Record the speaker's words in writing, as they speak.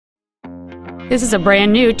This is a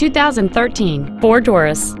brand new 2013 Ford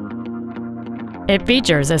Taurus. It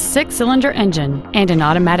features a 6-cylinder engine and an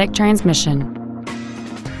automatic transmission.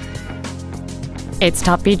 Its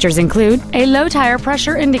top features include a low tire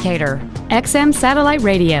pressure indicator, XM satellite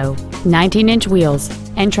radio, 19-inch wheels,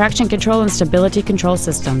 and traction control and stability control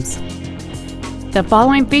systems. The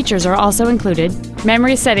following features are also included: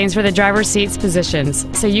 memory settings for the driver's seat's positions,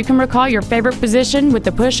 so you can recall your favorite position with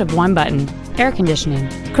the push of one button, air conditioning,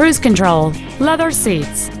 cruise control, leather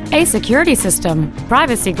seats, a security system,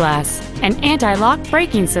 privacy glass, an anti-lock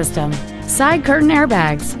braking system, side curtain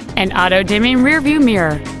airbags, an auto-dimming rearview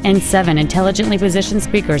mirror, and 7 intelligently positioned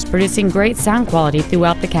speakers producing great sound quality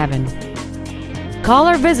throughout the cabin. Call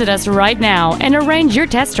or visit us right now and arrange your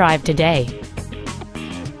test drive today.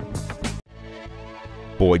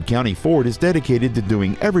 Boyd County Ford is dedicated to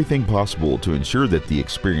doing everything possible to ensure that the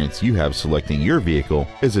experience you have selecting your vehicle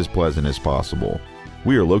is as pleasant as possible.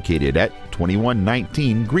 We are located at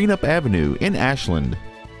 2119 Greenup Avenue in Ashland.